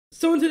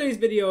So in today's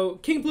video,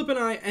 KingFl1p and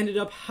I ended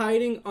up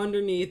hiding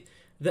underneath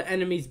the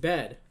enemy's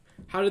bed.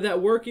 How did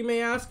that work, you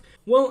may ask?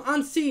 Well,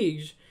 on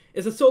Seige,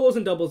 it's a solos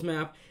and doubles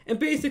map, and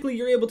basically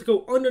you're able to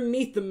go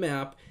underneath the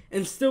map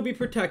and still be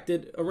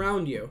protected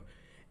around you.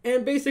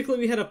 And basically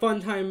we had a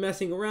fun time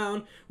messing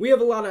around. We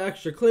have a lot of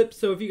extra clips,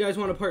 so if you guys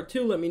want a part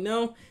 2, let me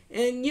know.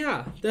 And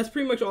yeah, that's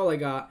pretty much all I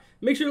got.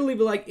 Make sure to leave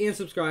a like and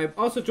subscribe.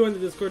 Also join the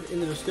Discord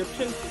in the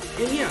description.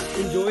 And yeah,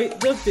 enjoy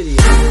the video.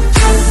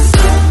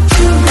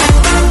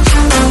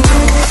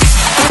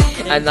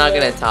 I'm not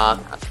gonna talk.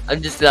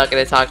 I'm just not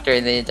gonna talk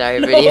during the entire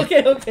video.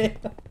 Okay.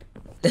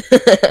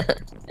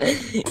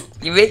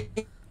 You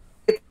make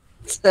it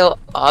so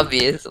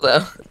obvious,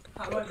 though.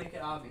 How do I make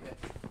it obvious?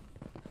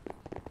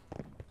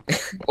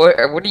 What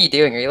are you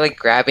doing? Are you like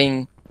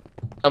grabbing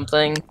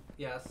something?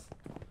 Yes.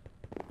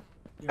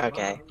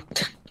 Okay.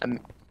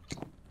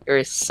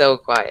 You're so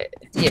quiet.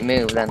 If you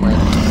move, then like,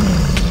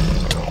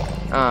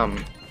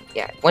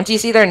 yeah. Once you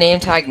see their name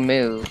tag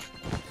move,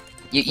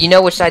 you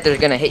know which side they're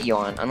gonna hit you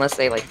on, unless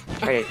they like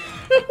try to.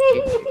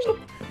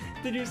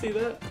 Did you see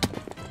that?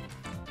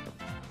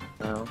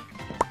 No.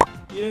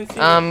 You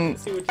didn't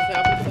see what just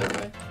happened to that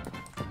guy?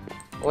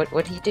 What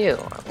did he do?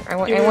 I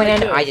went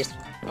in. I just.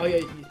 Oh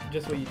yeah,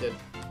 just what you did.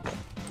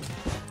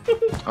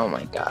 Oh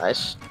my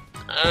gosh.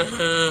 By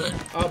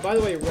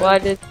the way,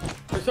 Red,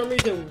 for some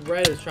reason,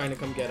 Red is trying to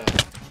come get us.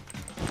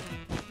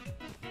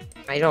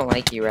 I don't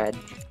like you, Red.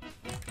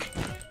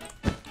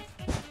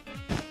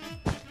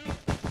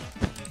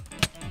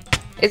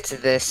 It's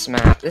this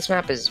map. This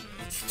map is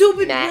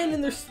stupid men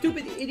and their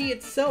stupid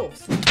idiot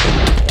selves.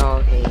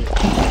 Oh, hey.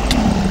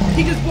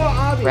 He just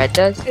bought Huahwi. Red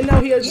does? And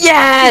now he has.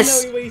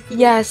 Yes!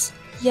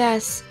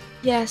 Yes.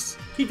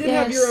 He did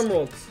have your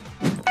emeralds.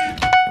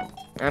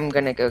 I'm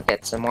gonna go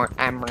get some more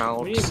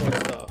emeralds. We need more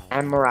stuff.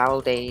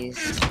 Emeraldies.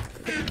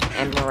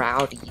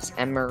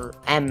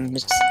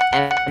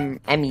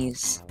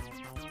 Emmys.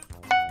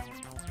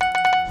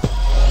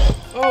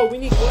 Oh, we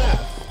need glass.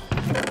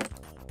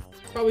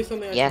 Probably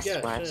something I should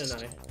get, West.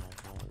 shouldn't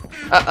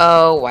I?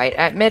 Uh-oh, white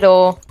at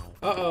middle.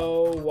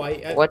 Uh-oh,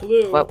 white at What,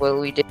 blue. What will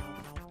we do?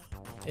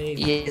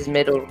 He is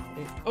middle.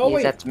 Oh,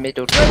 wait. At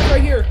middle. Red's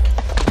right here.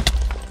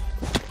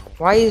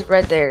 Why is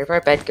Red there? If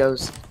our bed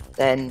goes,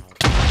 then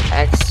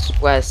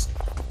xWest,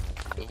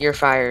 you're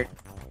fired.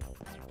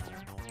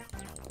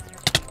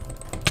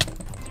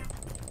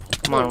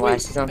 Come on,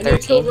 West. He's on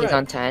 13. He's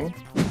on 10.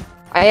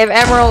 I have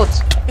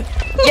emeralds.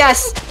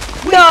 Yes.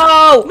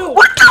 No!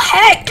 What the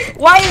heck?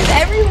 Why is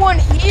everyone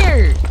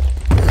here?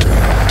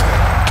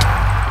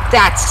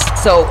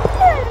 That's so.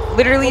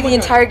 Literally, the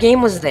entire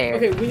game was there.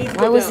 Okay, we need to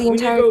Why was down. the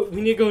entire? We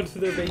need to go into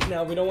their base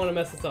now. We don't want to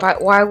mess this up.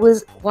 Why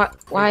was Are you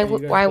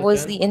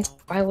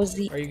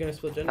gonna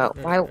split gen?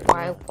 why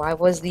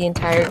was the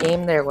entire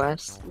game there,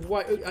 Wes?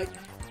 Why?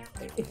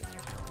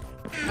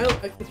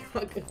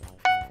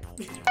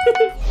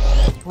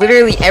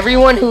 Literally,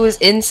 everyone who was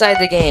inside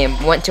the game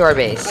went to our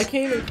base. I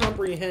can't even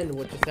comprehend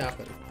what just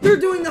happened. They're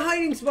doing the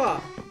hiding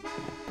spot.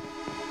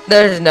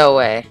 There's no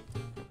way.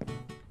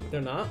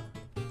 They're not.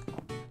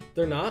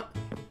 They're not.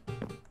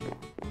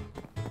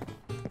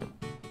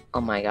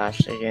 Oh my gosh,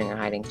 they're doing a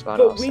hiding spot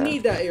But also. we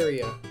need that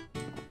area.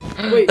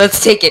 Wait. Let's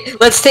take it.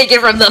 Let's take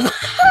it from them.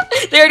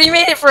 They already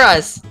made it for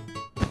us.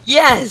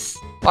 Yes.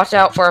 Watch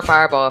out for a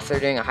fireball if they're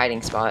doing a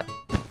hiding spot.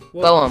 Well,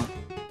 Blow them.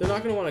 They're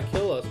not gonna want to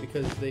kill us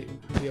because we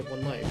have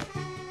 1 life.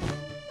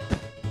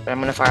 But I'm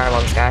gonna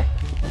fireball this guy.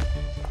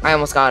 I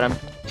almost got him.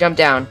 Jump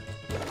down.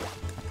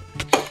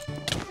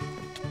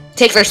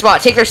 Take their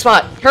spot. Take their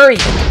spot. Hurry.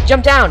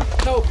 Jump down.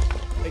 Help!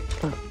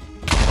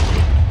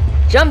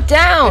 Jump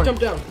down. Jump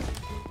down.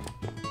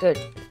 Good.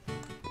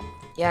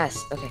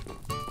 Yes. Okay.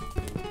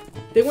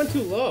 They went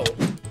too low.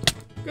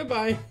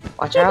 Goodbye.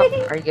 Watch out.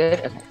 Are you good?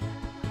 Okay.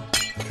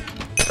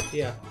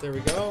 Yeah. There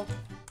we go.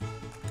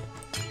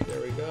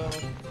 There we go.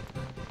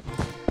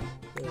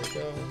 There we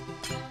go.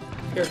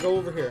 Here, go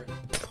over here.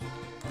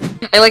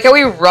 I like how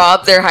we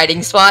robbed their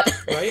hiding spot.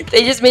 Right?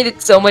 They just made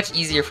it so much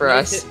easier for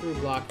us. Hit through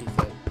block, he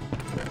said.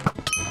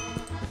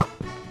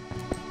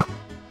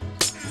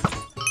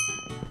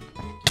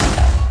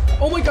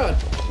 Oh my god!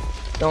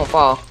 Don't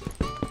fall.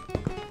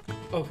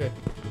 Okay.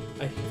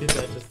 I did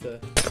that just to...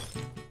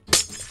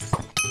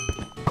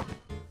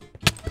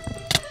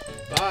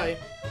 Bye.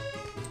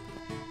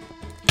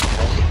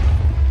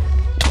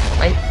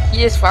 He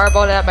just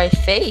fireballed at my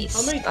face.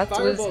 How many That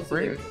fireballs was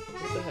did he- rude.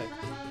 What the heck?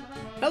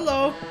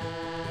 Hello!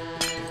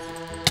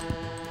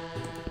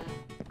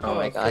 Oh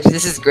my gosh,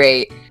 this is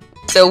great.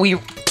 So we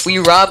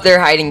robbed their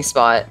hiding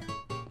spot,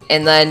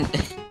 and then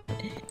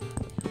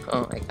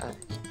oh my god.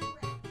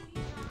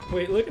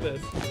 Wait, look at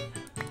this.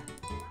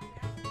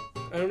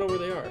 I don't know where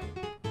they are.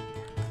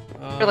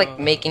 We're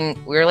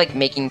like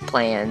making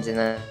plans, and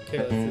then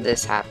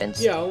this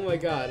happens. Yeah, oh my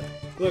god.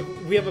 Look,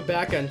 we have a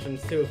back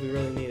entrance too if we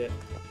really need it.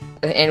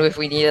 And if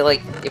we need it,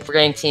 like if we're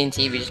getting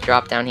TNT, we just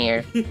drop down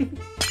here.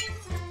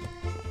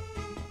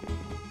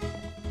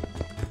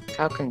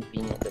 How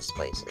convenient this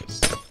place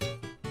is.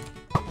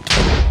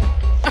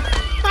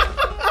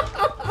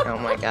 Oh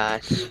my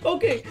gosh.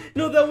 Okay,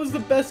 no, that was the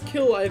best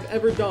kill I've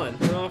ever done.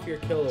 Turn off your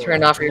kill aura.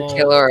 Turn off your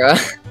kill aura.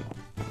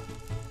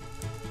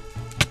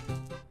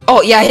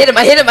 Oh yeah, I hit him!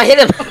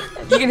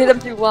 You can hit him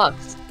through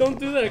blocks. Don't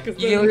do that,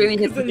 because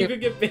then you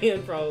could get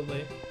banned,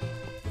 probably.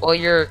 Well,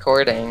 you're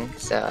recording,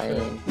 so I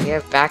mean, you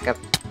have backup.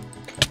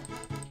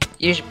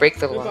 You should break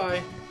the wall.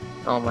 Goodbye.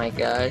 Oh my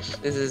gosh,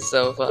 this is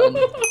so fun.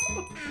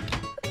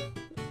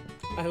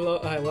 I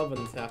love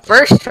when this happens.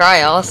 First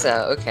try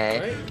also,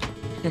 okay.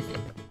 Right?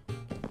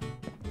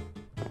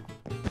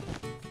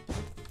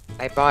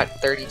 I bought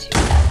 32.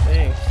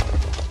 Thanks.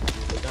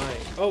 We're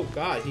dying. Oh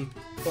god, he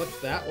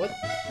clutched that? What?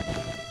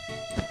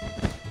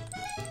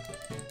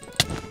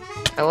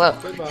 Hello.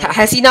 Goodbye.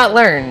 Has he not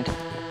learned?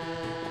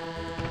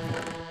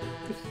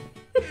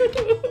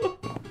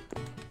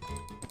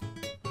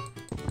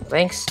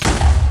 Thanks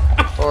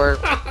for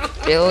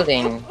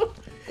building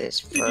this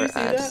for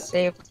us.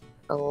 Saved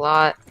a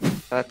lot.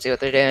 Let's see what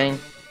they're doing.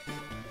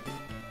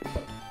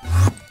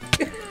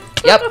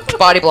 Yep,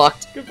 body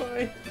blocked.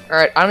 Goodbye.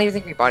 Alright, I don't even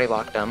think we body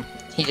blocked him.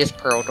 He just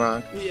pearled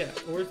wrong. Yeah,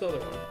 where's the other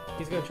one?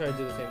 He's gonna try to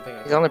do the same thing.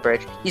 He's on the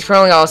bridge. He's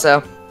pearling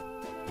also.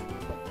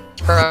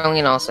 He's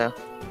pearling also.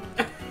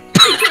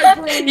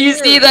 You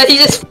see that? He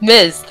just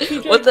missed.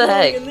 What the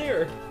heck? In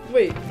there.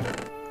 Wait.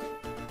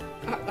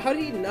 How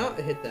did he not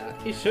hit that?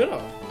 He should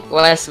have.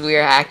 Wes, we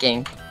are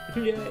hacking.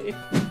 Yay.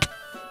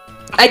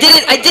 I did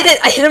it!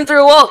 I hit him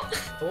through a wall!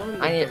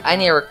 I I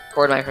need to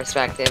record my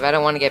perspective. I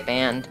don't want to get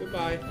banned.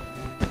 Goodbye.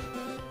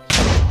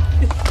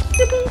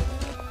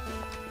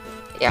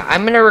 Yeah,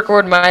 I'm gonna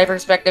record my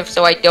perspective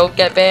so I don't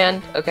get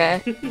banned,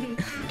 okay?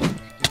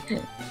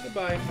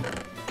 Goodbye.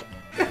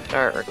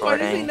 Start recording. Why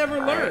does he never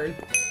learn?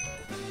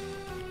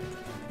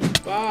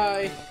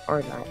 Bye.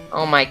 Or not.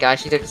 Oh my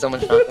gosh, he took so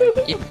much nothing.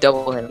 You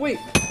double him. Wait.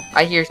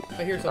 I hear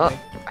something. Oh,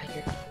 I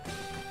hear.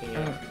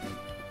 Yeah.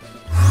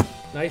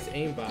 Nice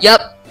aimbot.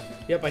 Yep.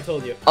 Yep, I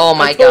told you. Oh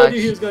my I told gosh.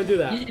 you he was gonna do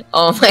that.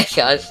 Oh my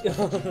gosh.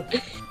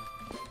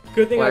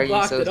 Good thing Why I are you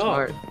blocked so it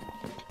smart? off.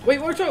 Wait,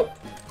 watch out!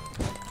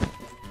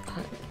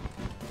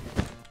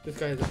 This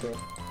guy is a pro.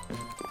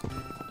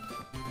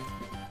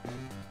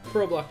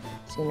 Pro block.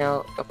 Do you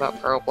know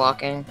about pearl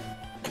blocking?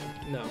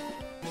 No.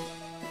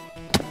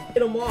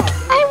 Hit him off.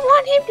 I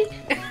want him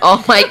to.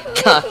 Oh my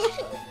gosh.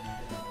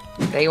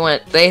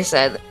 They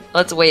said,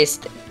 let's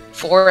waste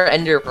 4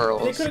 ender They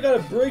pearls. could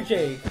have got a bridge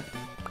egg.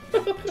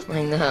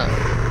 I know.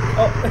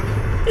 Oh,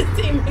 his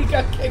teammate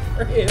got kicked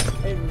for him.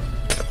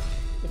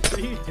 What are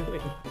you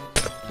doing?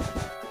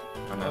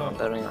 I know, I'm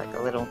building like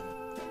a little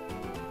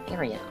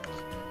area.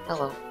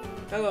 Hello.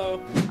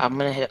 Hello. I'm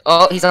gonna hit.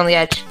 Oh, he's on the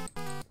edge.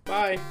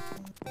 Bye.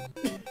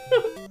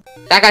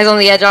 That guy's on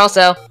the edge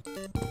also.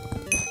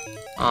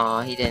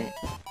 Aw, he didn't.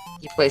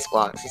 He placed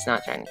blocks. He's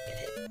not trying to get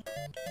hit.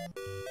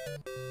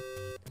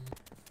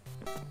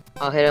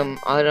 I'll hit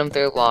him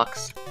through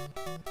blocks.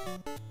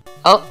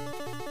 Oh.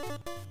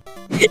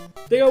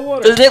 They got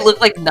water. Doesn't it look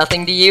like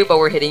nothing to you, but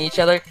we're hitting each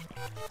other?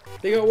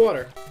 They got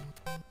water.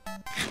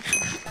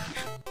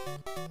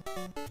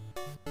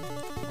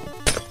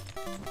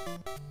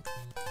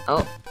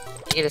 Oh,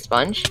 did you get a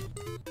sponge?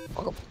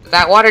 Oh,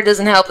 that water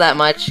doesn't help that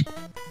much.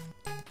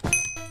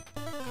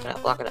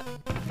 Block it up.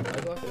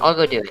 I'll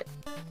go do it.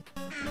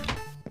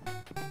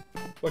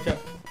 Watch out.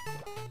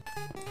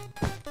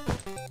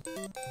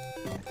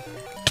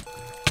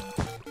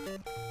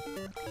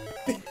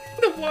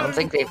 I don't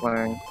think they've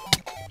learned.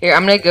 Here,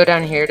 I'm gonna go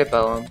down here to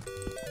bow them.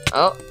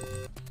 Oh.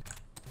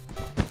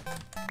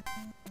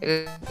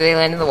 If they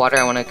land in the water,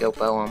 I wanna go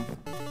bow them.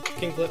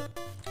 King flip.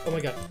 Oh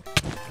my god.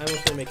 I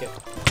almost didn't make it.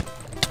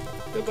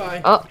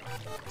 Goodbye. Oh.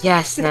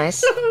 Yes,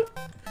 nice. Oh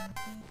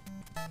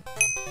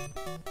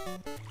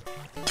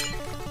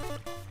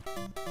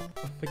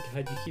my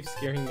god, you keep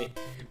scaring me.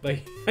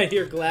 Like, I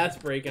hear glass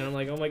break and I'm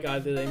like, oh my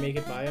god, did they make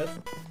it by us?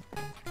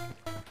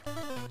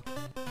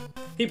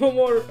 He put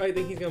more. I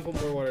think he's gonna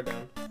put more water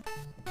down.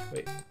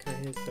 Wait, can I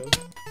hit his toes?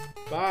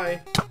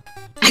 Bye.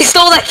 I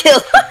stole that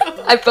kill!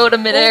 I bowed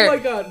him midair. Oh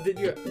my god, did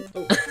you?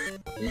 Oh.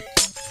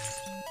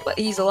 But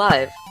he's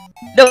alive.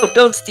 No,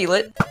 don't steal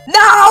it.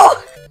 No!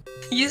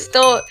 You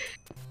stole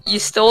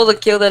the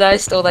kill that I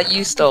stole that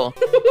you stole.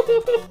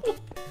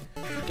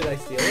 Did I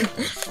steal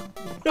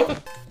it?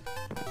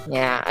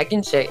 Yeah, I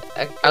can check.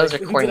 I was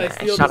recording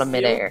that. I shot him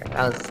steal? midair.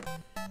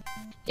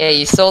 Yeah,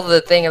 you stole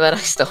the thing that I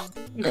stole.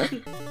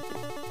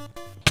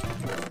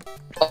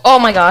 Oh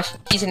my gosh,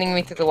 he's hitting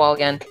me through the wall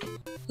again.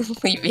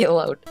 Leave me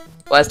alone.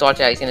 West,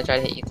 watch out, he's gonna try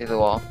to hit you through the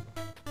wall.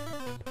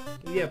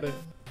 Yeah, but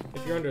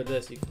if you're under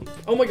this, you can...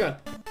 Oh my god!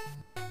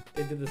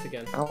 They did this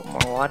again. Oh,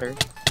 more water.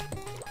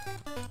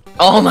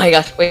 Oh my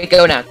gosh, wait,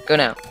 go now,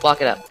 block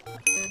it up.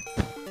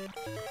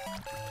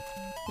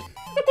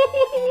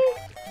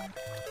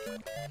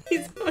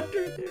 He's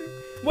under there.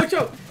 Watch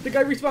out! The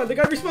guy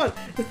respawned!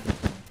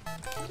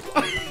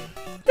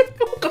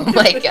 Oh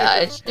my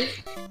gosh.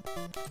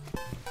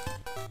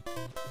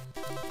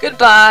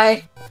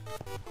 Goodbye.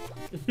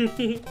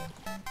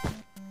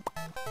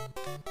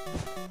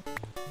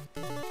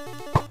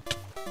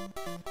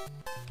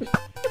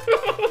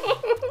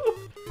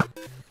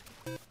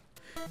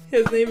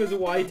 His name is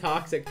Y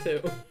Toxic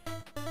too.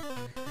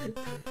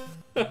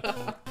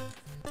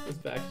 Let's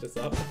back this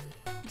up.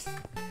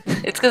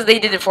 It's because they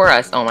did it for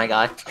us. Oh my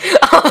gosh.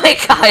 Oh my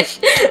gosh.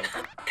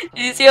 Did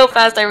you see how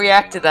fast I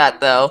react to that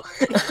though?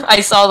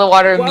 I saw the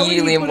water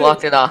immediately and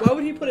blocked it off. Why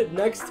would he put it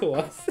next to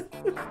us?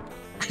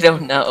 I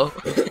don't know.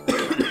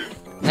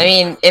 I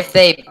mean, if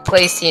they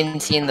place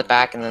TNT in the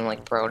back and then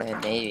like throw it in,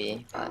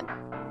 maybe. But...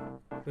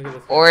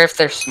 Or if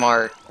they're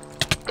smart.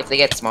 If they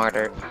get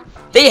smarter.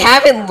 They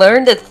haven't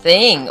learned a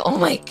thing! Oh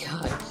my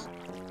gosh.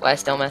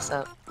 West, don't mess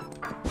up.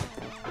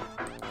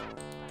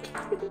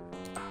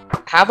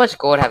 How much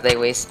gold have they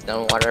wasted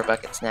on water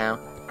buckets now?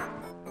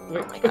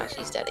 Wait. Oh my gosh,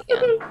 he's dead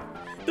again.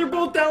 They're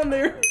both down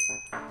there!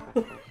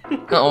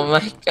 Oh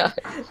my god.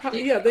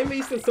 Yeah, they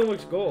wasted so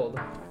much gold.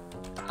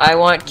 I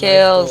want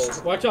kills!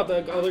 Nice. Watch out,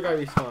 the other guy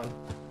respawn.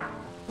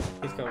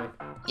 He's coming.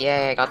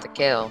 Yeah, I got the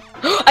kill.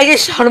 I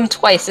just shot him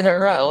twice in a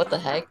row, what the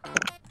heck?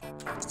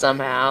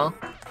 Somehow.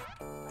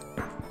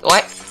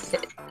 What?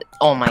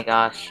 Oh my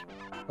gosh.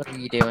 What are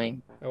you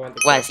doing?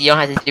 Wes, you don't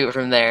have to do it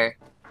from there.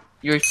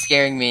 You're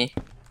scaring me.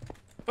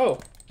 Oh.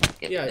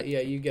 Yeah,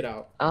 you get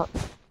out. Oh.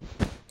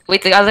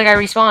 Wait, the other guy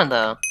respawned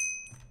though.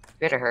 You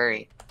better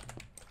hurry.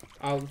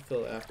 I'll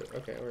fill it after.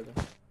 Okay, we're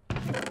done.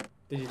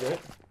 Did you do it?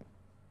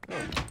 Oh.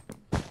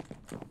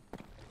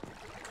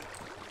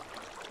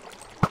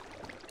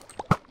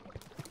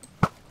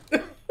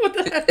 What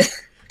the heck?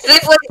 They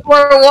put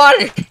more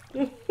water!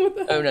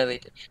 Oh no, they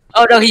did.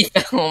 Oh no, he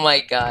fell. Oh my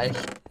gosh.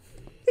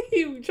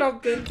 He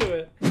jumped into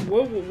it.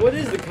 What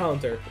is the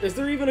counter? Is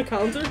there even a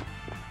counter?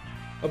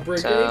 A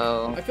brick egg?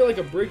 I feel like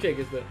a brick egg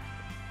is the...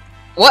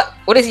 What?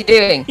 What is he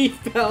doing? He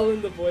fell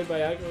in the void by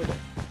accident.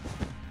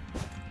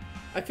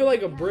 I feel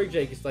like a brick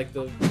egg is like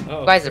the...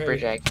 Oh, why is a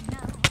brick egg?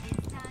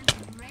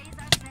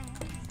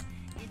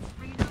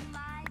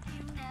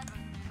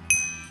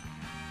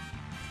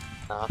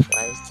 Off,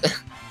 West.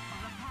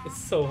 It's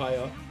so high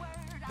up.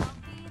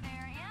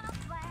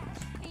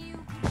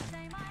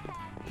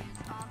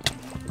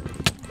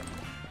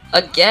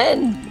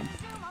 Again!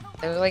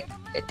 They're like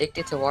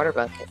addicted to water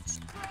buckets.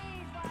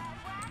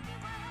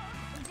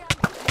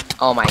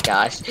 Oh my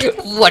gosh.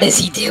 What is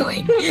he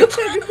doing?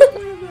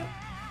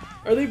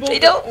 Are they both? They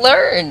don't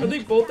learn! Are they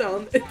both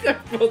down?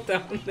 They're both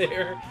down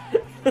there.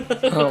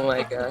 Oh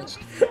my gosh.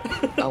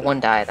 Oh,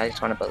 one died. I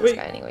just want to build this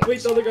guy anyway.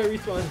 Wait, the other guy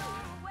respawned.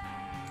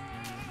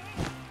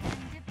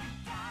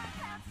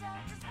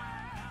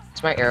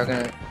 Is my arrow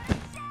gonna...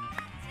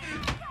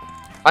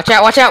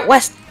 Watch out,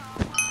 West!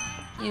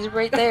 He's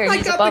right there,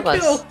 he's above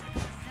us.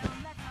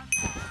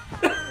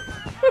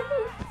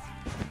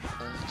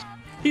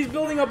 He's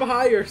building up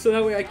higher, so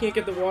that way I can't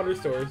get the water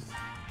source.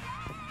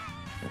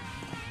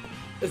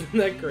 Isn't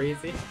that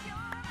crazy?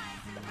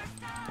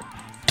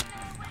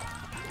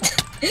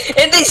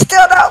 And they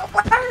still don't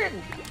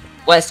learn!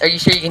 West, are you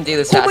sure you can do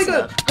this fast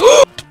enough?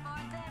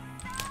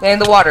 Man in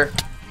the water.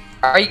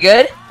 Are you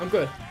good? I'm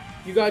good.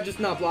 You gotta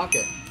just not block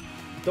it.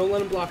 Don't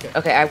let him block it.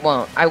 Okay, I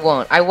won't.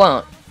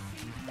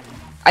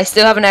 I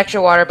still have an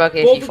extra water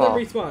bucket if you fall.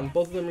 Both of them respawn.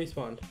 Both of them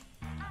respawned.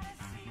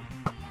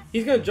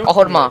 He's gonna jump. I'll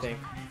hold him off.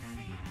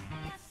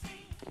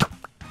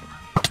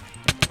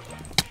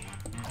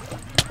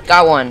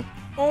 Got one.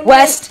 Oh, no.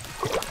 West!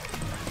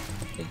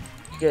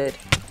 Good.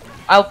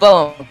 I'll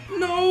bow him.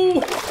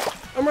 No!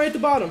 I'm right at the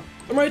bottom.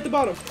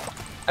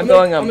 I'm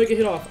bowing him. I'm gonna get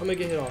hit off. I'm gonna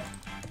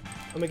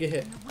get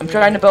hit. I'm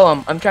trying to bow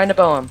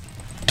him.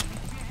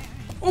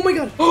 Oh my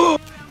god! Oh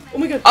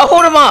my god! I'll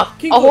hold him off!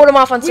 I'll hold him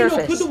off on surface.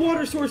 No, put the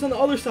water source on the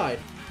other side.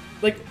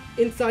 Like,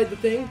 inside the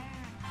thing.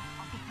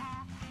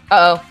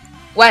 Uh-oh.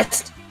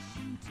 West!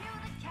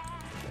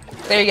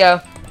 There you go.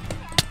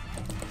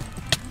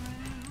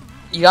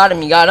 You got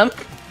him?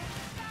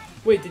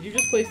 Wait, did you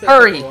just place that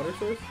water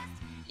source?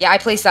 Yeah, I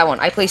placed that one.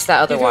 I placed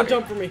that other water.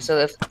 Jump for me.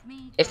 So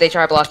if they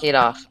try blocking it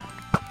off.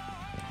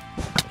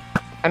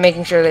 I'm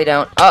making sure they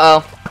don't.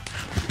 Uh-oh.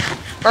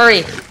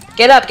 Hurry!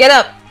 Get up!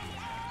 Get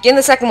in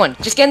the second one.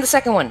 Just get in the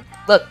second one.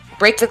 Look,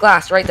 break the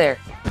glass right there.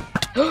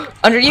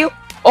 Under you?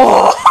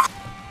 Oh!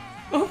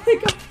 Oh my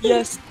god.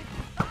 Yes.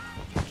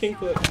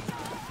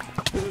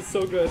 KingFl1p. This is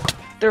so good.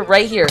 They're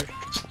right here.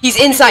 He's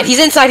inside. He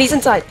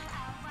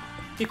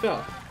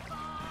fell.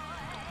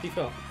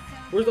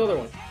 Where's the other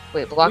one?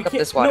 Wait, block up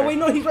this water. No, wait,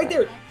 no, he's right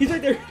there.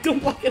 Don't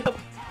block it up.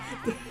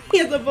 He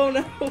has a bow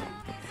now.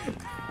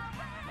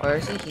 Where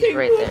is he? He's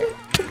right there.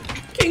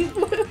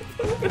 KingFl1p.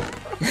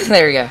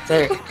 There we go.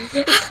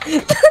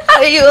 How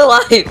are you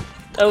alive?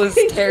 That was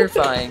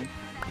terrifying.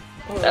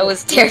 That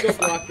was terrifying.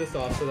 Go block this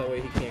off so that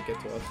way he can't get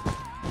to us.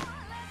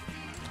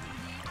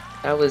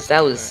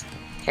 That was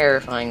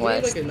terrifying,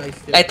 Wes. Like nice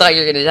I thought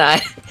you were gonna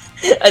die.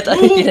 I thought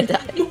you were gonna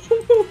die.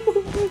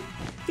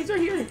 He's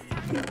right here.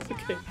 It's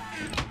okay.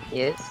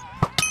 Yes.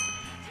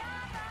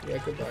 Yeah,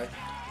 goodbye.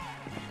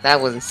 That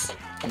was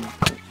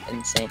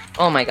insane.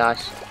 Oh my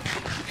gosh.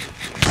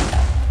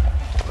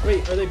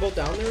 Wait, are they both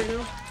down there right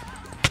now?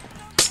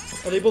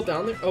 Are they both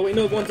down there? Oh wait,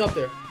 no, one's up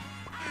there.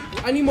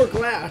 I need more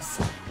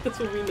glass. That's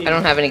what we need. I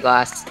don't have any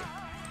glass.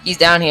 He's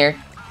down here.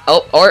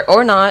 Oh,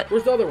 or not.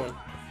 Where's the other one?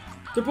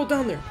 They're both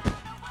down there.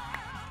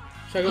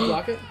 Should I go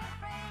block it?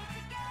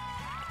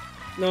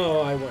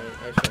 No, I won't.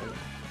 I shouldn't.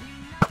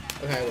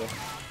 Okay, I will.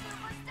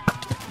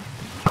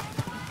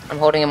 I'm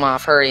holding him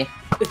off. Hurry.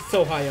 It's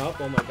so high up.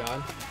 Oh my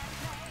god.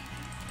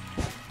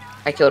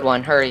 I killed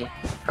one. Hurry.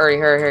 Hurry,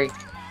 hurry, hurry.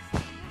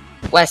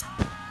 West.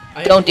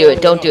 Don't do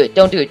it. Don't do it.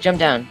 Don't do it. Jump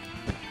down.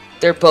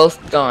 They're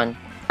both gone.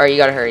 Alright, you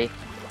gotta hurry.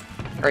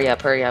 Hurry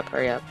up, hurry up,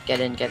 hurry up. Get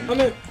in, get in.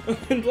 I'm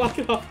in. Block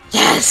it off.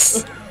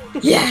 Yes!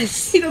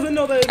 Yes! He doesn't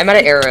know that. I'm out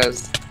of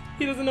arrows.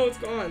 He doesn't know it's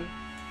gone.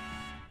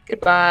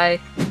 Goodbye.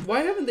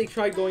 Why haven't they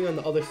tried going on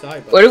the other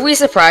side? What if we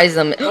surprise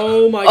them?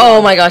 Oh my god.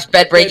 Oh my gosh,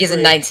 bed break is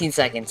in 19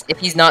 seconds. If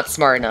he's not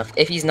smart enough.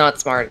 If he's not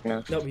smart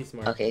enough. Nope, he's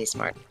smart. Okay, he's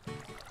smart.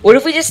 What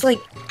if we just, like,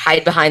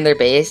 hide behind their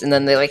base and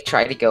then they, like,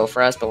 try to go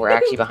for us, but we're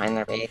actually behind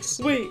their base?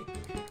 Wait.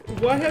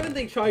 Why haven't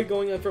they tried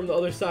going on from the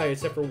other side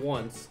except for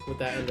once with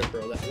that ender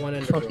pearl, that one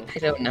ender pearl? I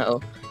don't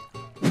know.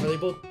 Are they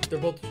both? They're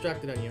both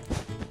distracted on you.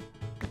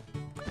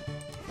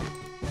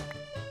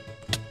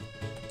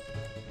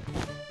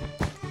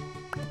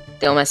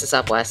 Don't mess us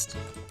up, West.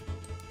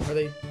 Are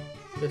they?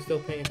 They're still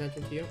paying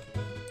attention to you?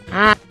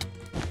 Ah!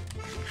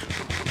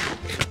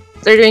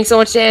 They're doing so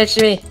much damage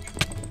to me.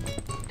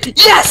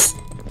 Yes!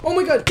 Oh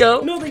my god!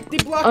 Go! No, they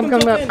blocked I'm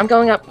themselves going up. in. I'm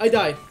going up. I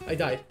died. I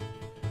died.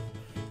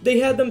 They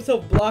had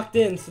themselves blocked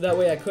in, so that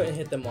way I couldn't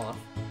hit them off.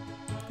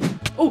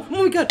 Oh!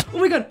 Oh my god! Oh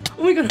my god!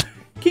 Oh my god!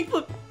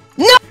 KingFl1p!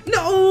 No!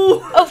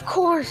 No! Of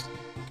course!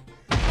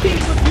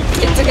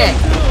 KingFl1p, It's okay.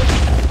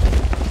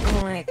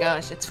 Oh my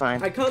gosh, it's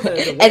fine. I count that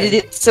as a win. Edit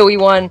it so we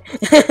won.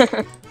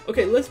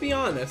 Okay, let's be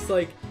honest.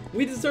 Like,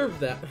 we deserved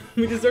that.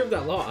 We deserved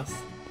that loss.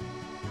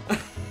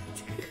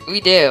 We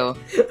do.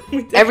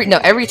 We did.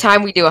 Every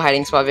time we do a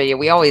hiding spot video,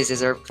 we always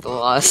deserve the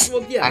loss.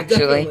 Well, yeah,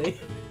 actually. definitely.